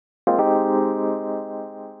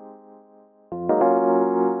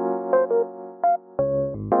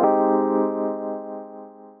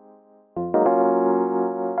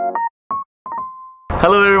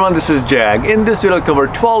Hello everyone, this is Jag. In this video I'll cover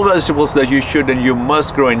 12 vegetables that you should and you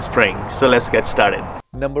must grow in spring. So let's get started.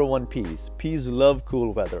 Number 1, peas. Peas love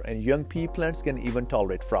cool weather and young pea plants can even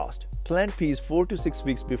tolerate frost. Plant peas 4 to 6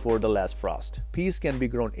 weeks before the last frost. Peas can be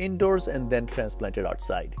grown indoors and then transplanted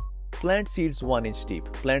outside. Plant seeds 1 inch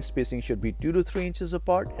deep. Plant spacing should be 2 to 3 inches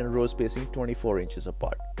apart and row spacing 24 inches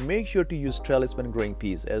apart. Make sure to use trellis when growing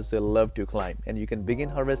peas as they love to climb, and you can begin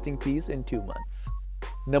harvesting peas in 2 months.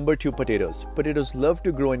 Number 2, potatoes. Potatoes love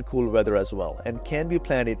to grow in cool weather as well and can be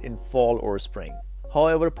planted in fall or spring.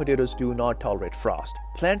 However, potatoes do not tolerate frost.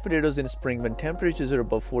 Plant potatoes in spring when temperatures are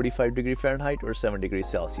above 45 degrees Fahrenheit or 7 degrees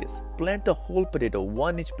Celsius. Plant the whole potato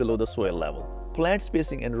 1 inch below the soil level. Plant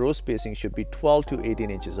spacing and row spacing should be 12 to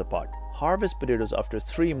 18 inches apart. Harvest potatoes after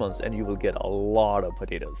 3 months and you will get a lot of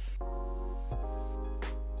potatoes.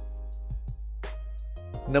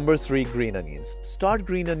 Number 3, green onions. Start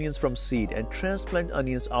green onions from seed and transplant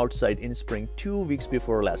onions outside in spring 2 weeks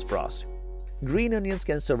before last frost. Green onions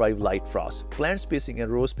can survive light frost. Plant spacing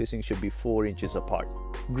and row spacing should be 4 inches apart.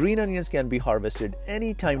 Green onions can be harvested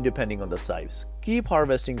anytime depending on the size. Keep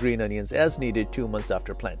harvesting green onions as needed 2 months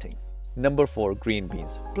after planting. Number 4, green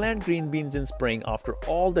beans. Plant green beans in spring after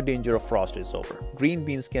all the danger of frost is over. Green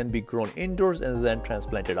beans can be grown indoors and then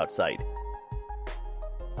transplanted outside.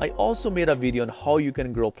 I also made a video on how you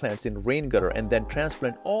can grow plants in rain gutter and then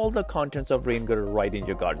transplant all the contents of rain gutter right in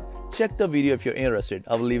your garden. Check the video if you're interested.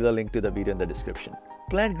 I will leave the link to the video in the description.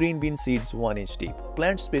 Plant green bean seeds 1 inch deep.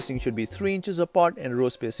 Plant spacing should be 3 inches apart and row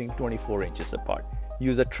spacing 24 inches apart.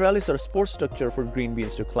 Use a trellis or support structure for green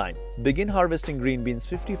beans to climb. Begin harvesting green beans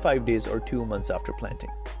 55 days or 2 months after planting.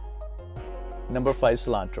 Number 5,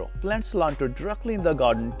 cilantro. Plant cilantro directly in the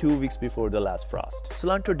garden 2 weeks before the last frost.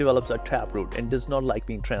 Cilantro develops a taproot and does not like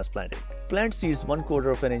being transplanted. Plant seeds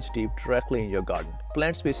 1/4 inch deep directly in your garden.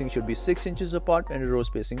 Plant spacing should be 6 inches apart and row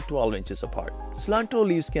spacing 12 inches apart. Cilantro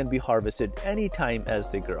leaves can be harvested anytime as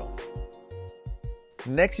they grow.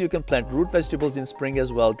 Next, you can plant root vegetables in spring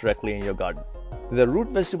as well directly in your garden. The root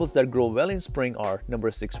vegetables that grow well in spring are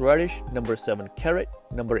number 6, radish, number 7, carrot,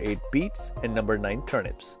 number 8, beets, and number 9,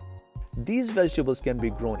 turnips. These vegetables can be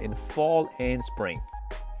grown in fall and spring.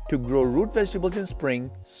 To grow root vegetables in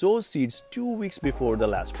spring, sow seeds 2 weeks before the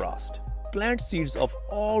last frost. Plant seeds of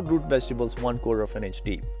all root vegetables 1/4 inch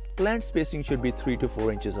deep. Plant spacing should be 3 to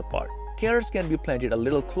 4 inches apart. Carrots can be planted a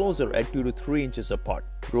little closer at 2 to 3 inches apart.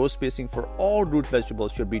 Row spacing for all root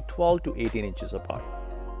vegetables should be 12 to 18 inches apart.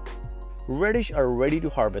 Radish are ready to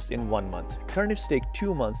harvest in 1 month. Turnips take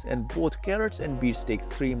 2 months and both carrots and beets take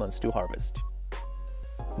 3 months to harvest.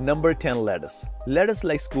 Number 10, lettuce. Lettuce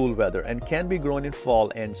likes cool weather and can be grown in fall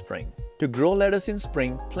and spring. To grow lettuce in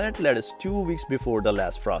spring, plant lettuce 2 weeks before the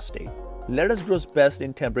last frost date. Lettuce grows best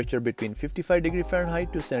in temperature between 55 degrees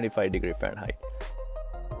Fahrenheit to 75 degrees Fahrenheit.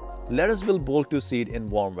 Lettuce will bolt to seed in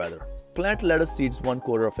warm weather. Plant lettuce seeds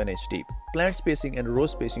 1/4 inch deep. Plant spacing and row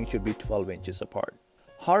spacing should be 12 inches apart.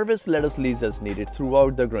 Harvest lettuce leaves as needed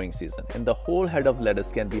throughout the growing season, and the whole head of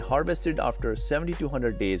lettuce can be harvested after 70 to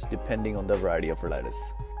 100 days depending on the variety of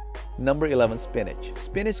lettuce. Number 11, spinach.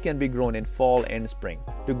 Spinach can be grown in fall and spring.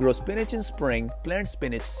 To grow spinach in spring, plant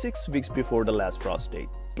spinach 6 weeks before the last frost date.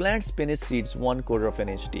 Plant spinach seeds 1/4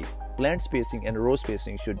 inch deep. Plant spacing and row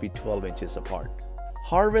spacing should be 12 inches apart.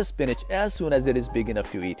 Harvest spinach as soon as it is big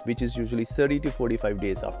enough to eat, which is usually 30 to 45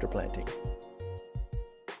 days after planting.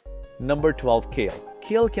 Number 12, kale.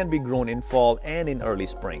 Kale can be grown in fall and in early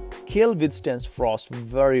spring. Kale withstands frost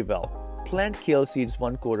very well. Plant kale seeds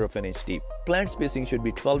 1/4 inch deep. Plant spacing should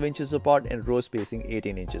be 12 inches apart and row spacing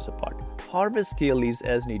 18 inches apart. Harvest kale leaves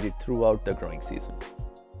as needed throughout the growing season.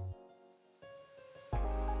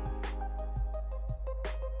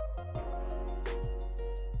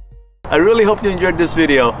 I really hope you enjoyed this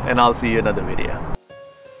video, and I'll see you in another video.